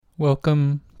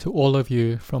Welcome to all of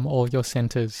you from all your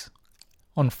centers.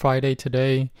 On Friday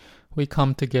today, we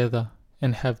come together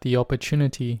and have the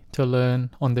opportunity to learn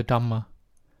on the Dhamma.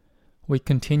 We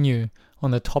continue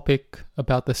on the topic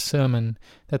about the sermon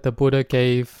that the Buddha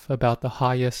gave about the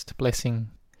highest blessing.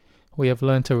 We have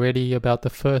learnt already about the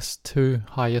first two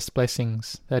highest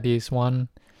blessings, that is, 1,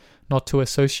 not to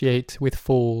associate with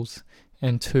fools,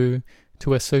 and 2,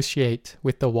 to associate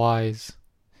with the wise.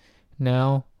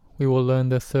 Now, we will learn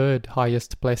the third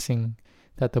highest blessing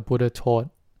that the Buddha taught,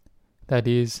 that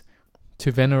is,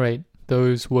 to venerate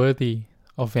those worthy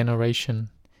of veneration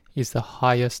is the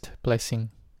highest blessing.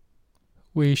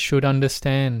 We should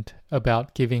understand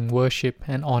about giving worship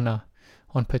and honor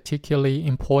on particularly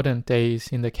important days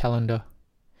in the calendar.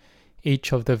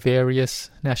 Each of the various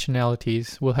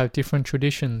nationalities will have different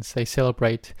traditions they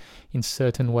celebrate in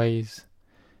certain ways.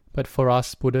 But for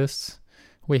us Buddhists,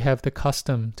 we have the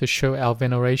custom to show our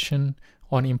veneration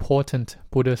on important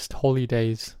Buddhist holy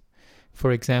days.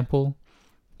 For example,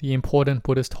 the important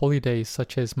Buddhist holy days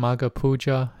such as Magha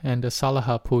Puja and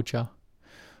Asalaha Puja.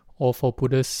 Or for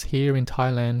Buddhists here in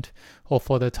Thailand, or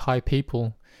for the Thai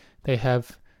people, they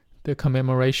have the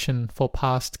commemoration for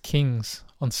past kings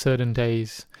on certain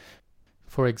days.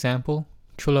 For example,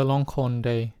 Chulalongkorn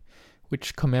Day,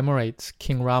 which commemorates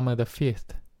King Rama V.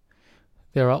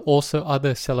 There are also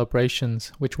other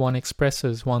celebrations which one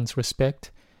expresses one's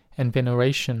respect and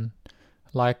veneration,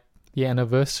 like the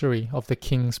anniversary of the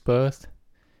king's birth,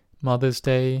 Mother's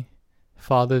Day,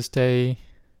 Father's Day.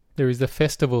 There is the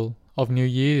festival of New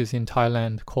Year's in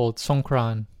Thailand called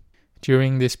Songkran.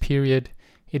 During this period,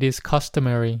 it is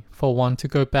customary for one to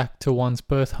go back to one's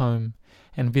birth home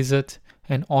and visit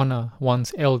and honor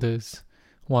one's elders,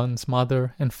 one's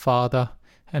mother and father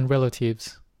and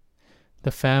relatives. The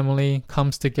family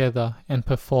comes together and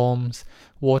performs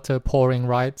water-pouring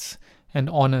rites and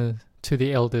honor to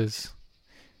the elders.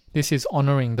 This is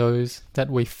honoring those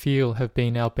that we feel have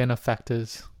been our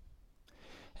benefactors.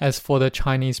 As for the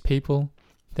Chinese people,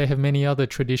 they have many other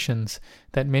traditions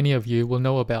that many of you will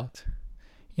know about.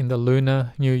 In the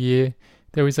Lunar New Year,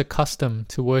 there is a custom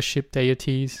to worship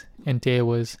deities and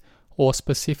dewas or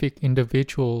specific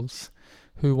individuals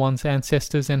who one's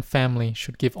ancestors and family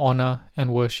should give honor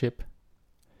and worship.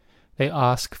 They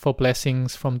ask for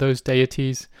blessings from those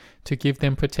deities to give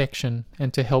them protection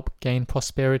and to help gain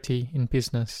prosperity in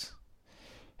business.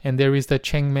 And there is the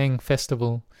Chengmeng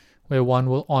festival, where one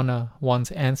will honor one's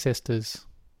ancestors.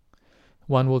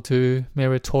 One will do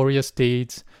meritorious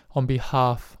deeds on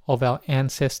behalf of our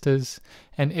ancestors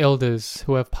and elders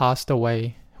who have passed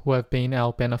away, who have been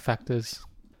our benefactors.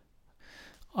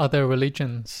 Other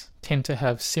religions tend to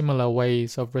have similar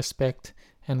ways of respect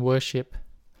and worship,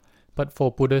 but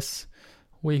for Buddhists,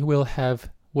 we will have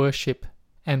worship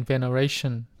and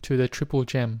veneration to the Triple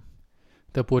Gem,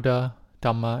 the Buddha,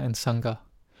 Dhamma and Sangha,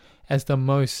 as the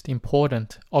most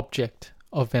important object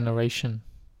of veneration.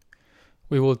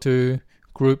 We will do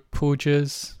group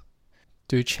pujas,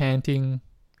 do chanting,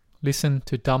 listen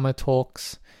to Dhamma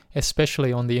talks,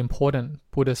 especially on the important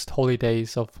Buddhist holy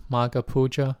days of Magha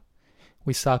Puja,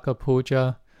 Visakha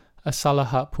Puja,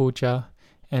 Asalaha Puja,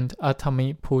 and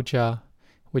Atami Puja,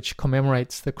 which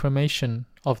commemorates the cremation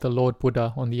of the Lord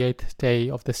Buddha on the 8th day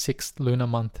of the 6th lunar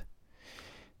month.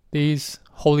 These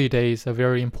holy days are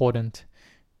very important.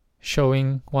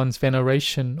 Showing one's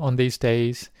veneration on these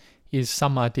days is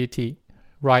Sammaditthi,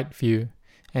 right view,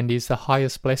 and is the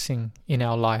highest blessing in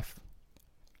our life.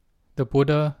 The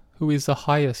Buddha, who is the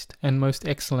highest and most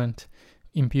excellent,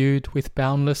 imbued with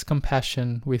boundless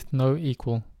compassion with no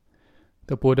equal.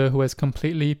 The Buddha who has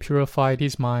completely purified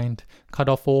his mind, cut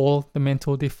off all the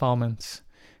mental defilements.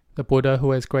 The Buddha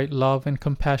who has great love and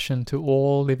compassion to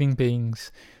all living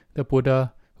beings. The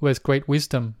Buddha who has great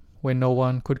wisdom where no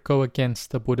one could go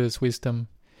against the Buddha's wisdom,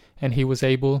 and he was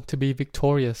able to be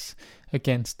victorious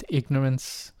against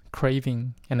ignorance,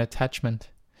 craving, and attachment.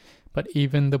 But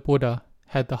even the Buddha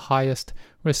had the highest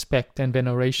respect and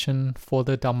veneration for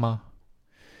the Dhamma.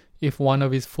 If one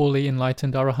of his fully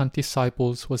enlightened Arahant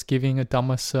disciples was giving a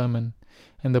Dhamma sermon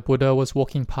and the Buddha was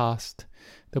walking past,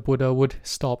 the Buddha would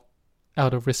stop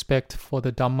out of respect for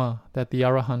the Dhamma that the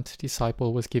Arahant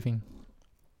disciple was giving.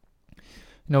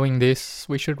 Knowing this,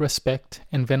 we should respect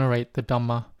and venerate the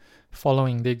Dhamma,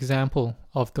 following the example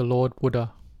of the Lord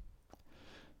Buddha.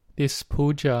 This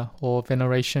puja or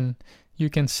veneration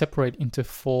you can separate into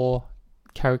 4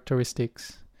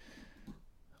 characteristics.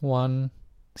 1.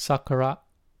 Sakkara.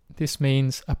 This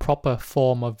means a proper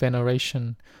form of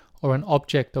veneration or an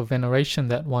object of veneration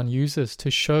that one uses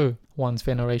to show one's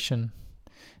veneration.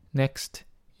 Next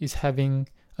is having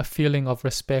a feeling of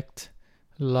respect,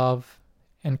 love,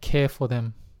 and care for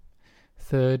them.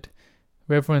 Third,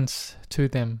 reverence to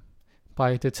them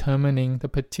by determining the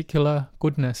particular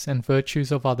goodness and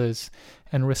virtues of others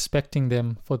and respecting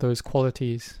them for those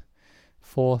qualities.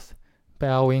 Fourth,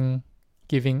 bowing,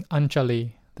 giving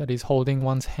anjali, that is holding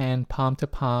one's hand palm to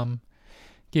palm,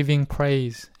 giving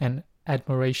praise and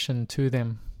admiration to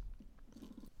them.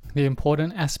 The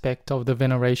important aspect of the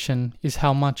veneration is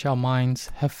how much our minds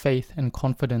have faith and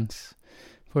confidence.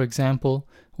 For example,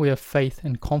 we have faith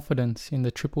and confidence in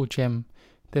the Triple Gem,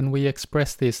 then we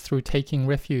express this through taking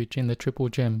refuge in the Triple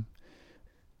Gem.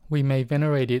 We may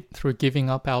venerate it through giving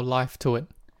up our life to it.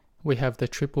 We have the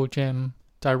Triple Gem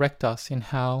direct us in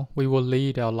how we will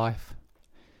lead our life.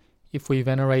 If we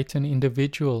venerate an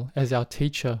individual as our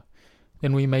teacher,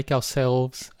 then we make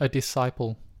ourselves a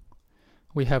disciple.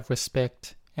 We have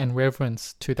respect and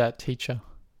reverence to that teacher.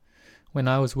 When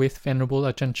I was with Venerable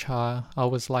Ajahn Chah, I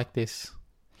was like this.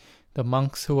 The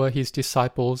monks who were his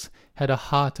disciples had a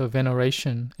heart of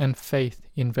veneration and faith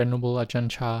in Venerable Ajahn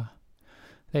Chah.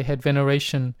 They had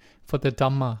veneration for the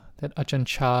Dhamma that Ajahn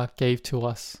Chah gave to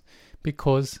us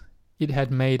because it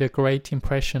had made a great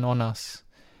impression on us,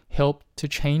 helped to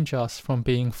change us from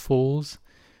being fools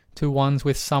to ones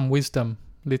with some wisdom,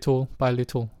 little by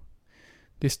little.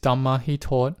 This Dhamma he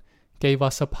taught gave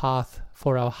us a path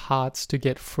for our hearts to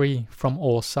get free from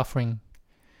all suffering.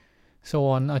 So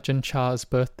on Ajahn Chah's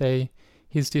birthday,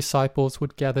 his disciples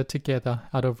would gather together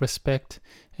out of respect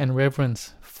and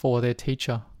reverence for their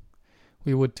teacher.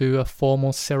 We would do a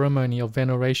formal ceremony of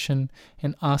veneration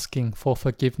and asking for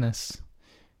forgiveness.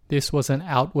 This was an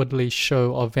outwardly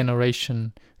show of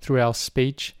veneration through our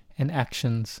speech and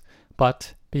actions,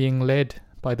 but being led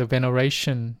by the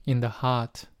veneration in the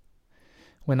heart.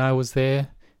 When I was there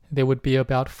would be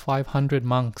about 500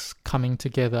 monks coming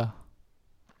together.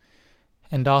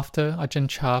 And after Ajahn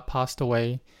Chah passed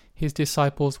away, his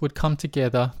disciples would come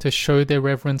together to show their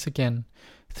reverence again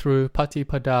through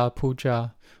Patipada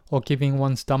Puja, or giving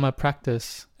one's Dhamma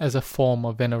practice as a form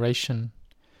of veneration.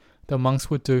 The monks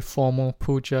would do formal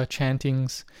puja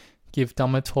chantings, give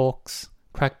Dhamma talks,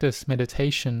 practice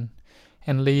meditation,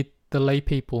 and lead the lay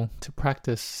people to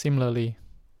practice similarly.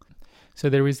 So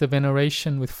there is the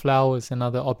veneration with flowers and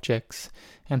other objects,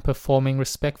 and performing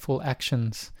respectful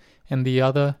actions, and the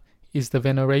other is the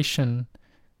veneration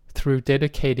through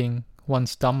dedicating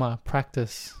one's Dhamma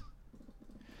practice.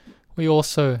 We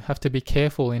also have to be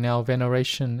careful in our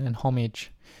veneration and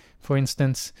homage. For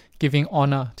instance, giving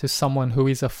honor to someone who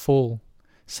is a fool,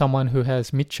 someone who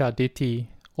has miccha ditthi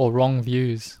or wrong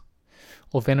views,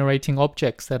 or venerating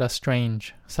objects that are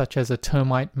strange, such as a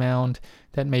termite mound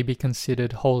that may be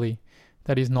considered holy,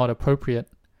 that is not appropriate,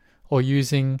 or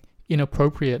using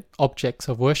inappropriate objects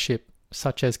of worship,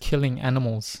 such as killing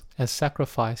animals as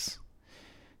sacrifice.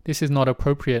 This is not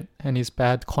appropriate and is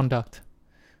bad conduct.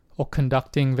 Or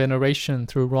conducting veneration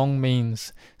through wrong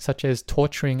means, such as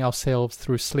torturing ourselves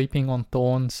through sleeping on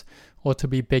thorns, or to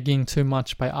be begging too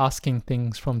much by asking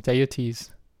things from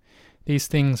deities. These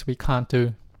things we can't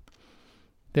do.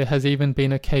 There has even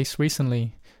been a case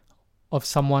recently of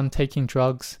someone taking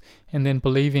drugs and then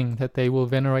believing that they will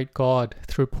venerate God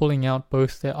through pulling out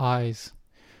both their eyes.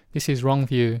 This is wrong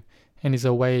view and is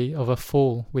a way of a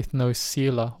fool with no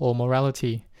sila or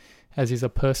morality, as is a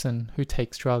person who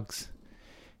takes drugs.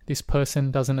 This person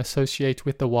doesn't associate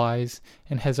with the wise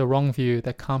and has a wrong view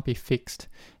that can't be fixed,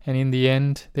 and in the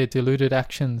end their deluded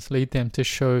actions lead them to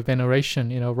show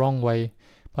veneration in a wrong way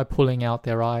by pulling out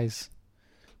their eyes.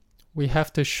 We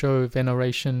have to show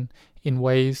veneration in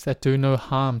ways that do no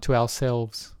harm to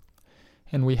ourselves,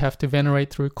 and we have to venerate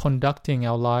through conducting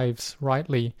our lives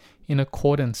rightly in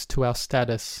accordance to our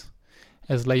status.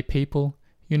 As lay people,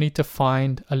 you need to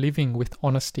find a living with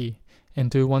honesty and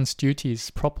do one's duties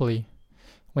properly.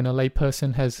 When a lay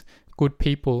person has good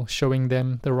people showing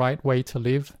them the right way to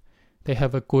live, they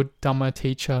have a good Dhamma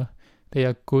teacher, they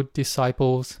are good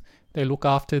disciples, they look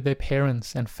after their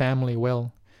parents and family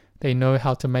well, they know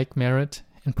how to make merit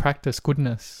and practice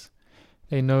goodness,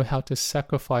 they know how to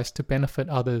sacrifice to benefit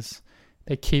others,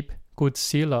 they keep good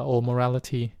sila or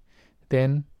morality,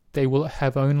 then they will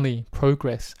have only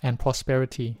progress and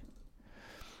prosperity.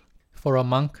 For a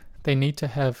monk, they need to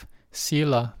have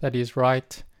sila, that is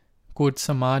right, good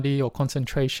samadhi or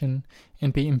concentration,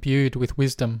 and be imbued with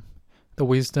wisdom, the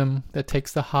wisdom that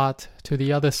takes the heart to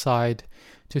the other side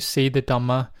to see the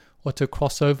Dhamma or to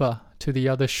cross over to the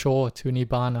other shore to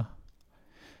Nibbana.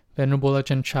 Venerable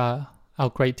Ajahn Chah, our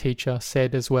great teacher,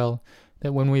 said as well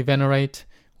that when we venerate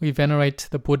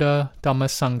the Buddha Dhamma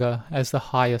Sangha as the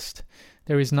highest.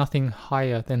 There is nothing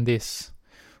higher than this.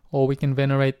 Or we can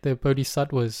venerate the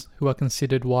Bodhisattvas, who are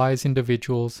considered wise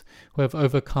individuals, who have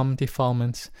overcome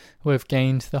defilements, who have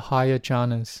gained the higher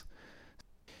jhanas.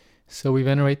 So we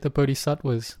venerate the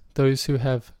Bodhisattvas, those who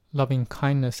have loving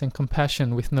kindness and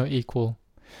compassion with no equal.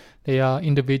 They are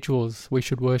individuals we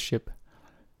should worship.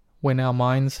 When our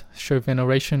minds show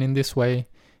veneration in this way,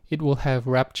 it will have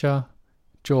rapture,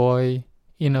 joy,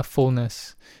 inner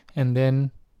fullness, and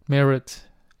then merit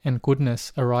and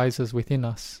goodness arises within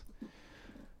us.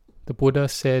 The Buddha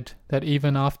said that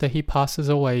even after he passes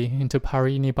away into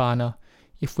Parinibbana,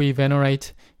 if we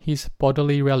venerate his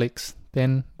bodily relics,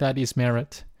 then that is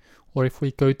merit. Or if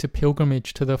we go to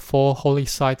pilgrimage to the 4 holy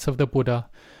sites of the Buddha,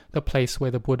 the place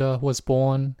where the Buddha was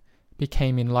born,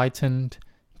 became enlightened,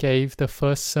 gave the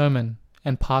first sermon,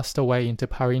 and passed away into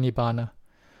Parinibbana,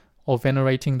 or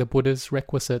venerating the Buddha's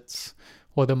requisites,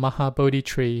 or the Mahabodhi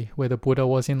tree where the Buddha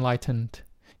was enlightened.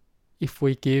 If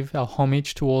we give our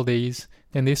homage to all these,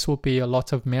 then this will be a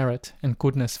lot of merit and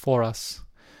goodness for us.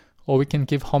 Or we can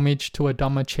give homage to a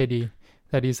Dhammacedi,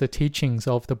 that is the teachings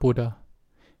of the Buddha.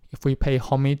 If we pay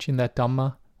homage in that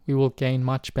Dhamma, we will gain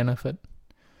much benefit.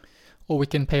 Or we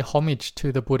can pay homage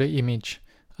to the Buddha image,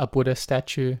 a Buddha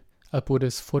statue, a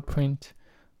Buddha's footprint,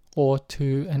 or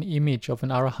to an image of an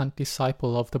Arahant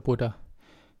disciple of the Buddha.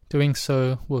 Doing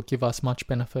so will give us much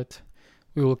benefit.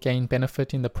 We will gain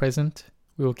benefit in the present,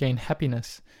 we will gain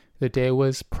happiness. The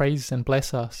Devas praise and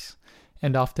bless us,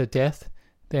 and after death,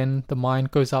 then the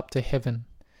mind goes up to heaven.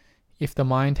 If the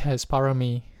mind has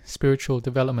parami, spiritual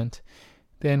development,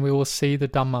 then we will see the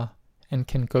Dhamma and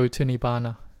can go to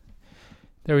Nibbana.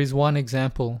 There is one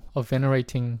example of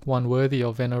venerating one worthy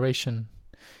of veneration.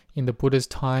 In the Buddha's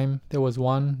time, there was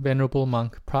one venerable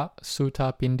monk,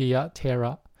 Prasuta Bindiya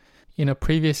Thera. In a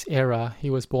previous era, he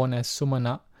was born as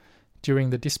Sumana during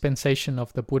the dispensation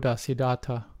of the Buddha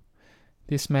Siddhartha.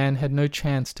 This man had no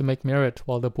chance to make merit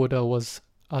while the Buddha was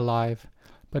alive,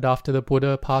 but after the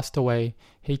Buddha passed away,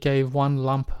 he gave 1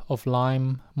 lump of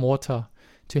lime mortar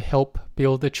to help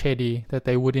build the chedi that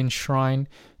they would enshrine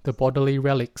the bodily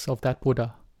relics of that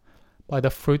Buddha. By the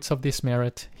fruits of this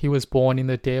merit, he was born in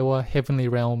the Dewa heavenly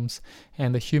realms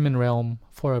and the human realm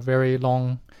for a very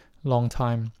long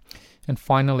time. And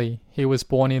finally, he was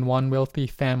born in one wealthy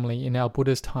family in our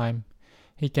Buddha's time.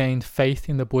 He gained faith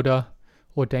in the Buddha,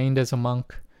 ordained as a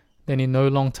monk, then in no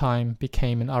long time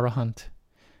became an Arahant.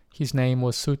 His name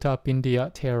was Sutta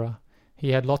Bindiya Thera.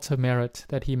 He had lots of merit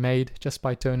that he made just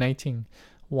by donating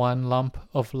 1 lump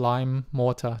of lime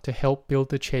mortar to help build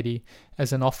the chedi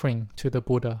as an offering to the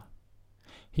Buddha.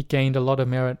 He gained a lot of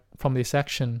merit from this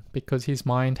action because his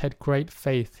mind had great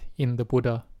faith in the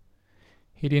Buddha.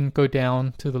 He didn't go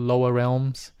down to the lower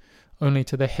realms, only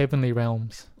to the heavenly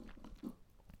realms.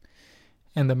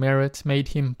 And the merit made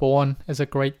him born as a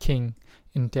great king,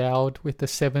 endowed with the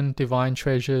 7 divine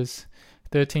treasures,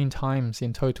 13 times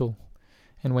in total.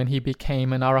 And when he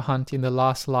became an Arahant in the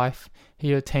last life,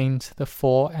 he attained the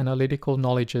 4 analytical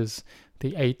knowledges,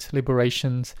 the 8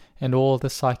 liberations, and all the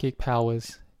psychic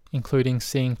powers, including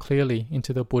seeing clearly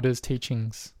into the Buddha's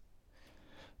teachings.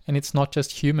 And it's not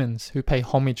just humans who pay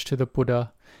homage to the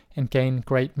Buddha and gain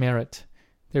great merit.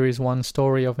 There is one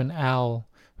story of an owl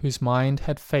whose mind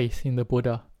had faith in the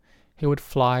Buddha. He would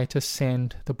fly to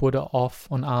send the Buddha off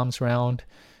on alms round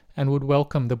and would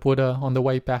welcome the Buddha on the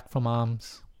way back from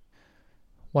alms.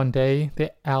 One day,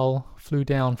 the owl flew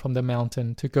down from the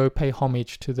mountain to go pay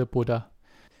homage to the Buddha.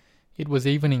 It was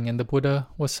evening and the Buddha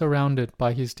was surrounded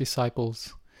by his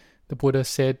disciples. The Buddha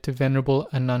said to Venerable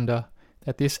Ananda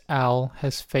that this owl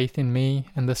has faith in me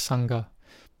and the Sangha.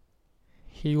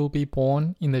 He will be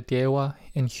born in the Dewa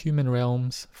and human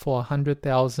realms for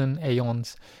 100,000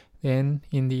 aeons. Then,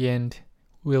 in the end,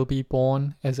 will be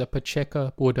born as a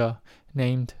Pacceka Buddha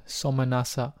named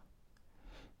Somanassa.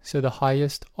 So the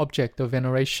highest object of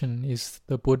veneration is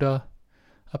the Buddha,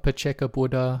 a Pacceka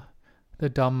Buddha, the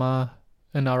Dhamma,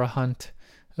 an Arahant,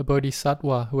 a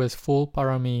Bodhisattva who has full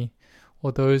parami,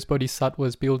 or those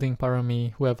Bodhisattvas building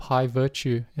parami who have high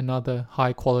virtue and other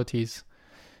high qualities.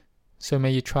 So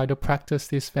may you try to practice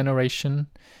this veneration,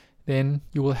 then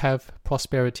you will have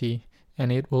prosperity,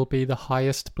 and it will be the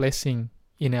highest blessing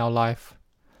in our life.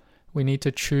 We need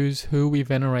to choose who we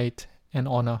venerate and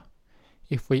honor.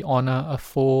 If we honor a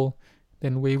fool,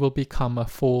 then we will become a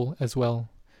fool as well.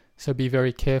 So be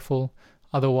very careful,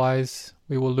 otherwise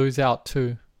we will lose out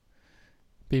too.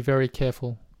 Be very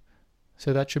careful.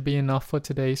 So that should be enough for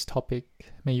today's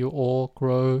topic. May you all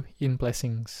grow in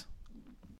blessings.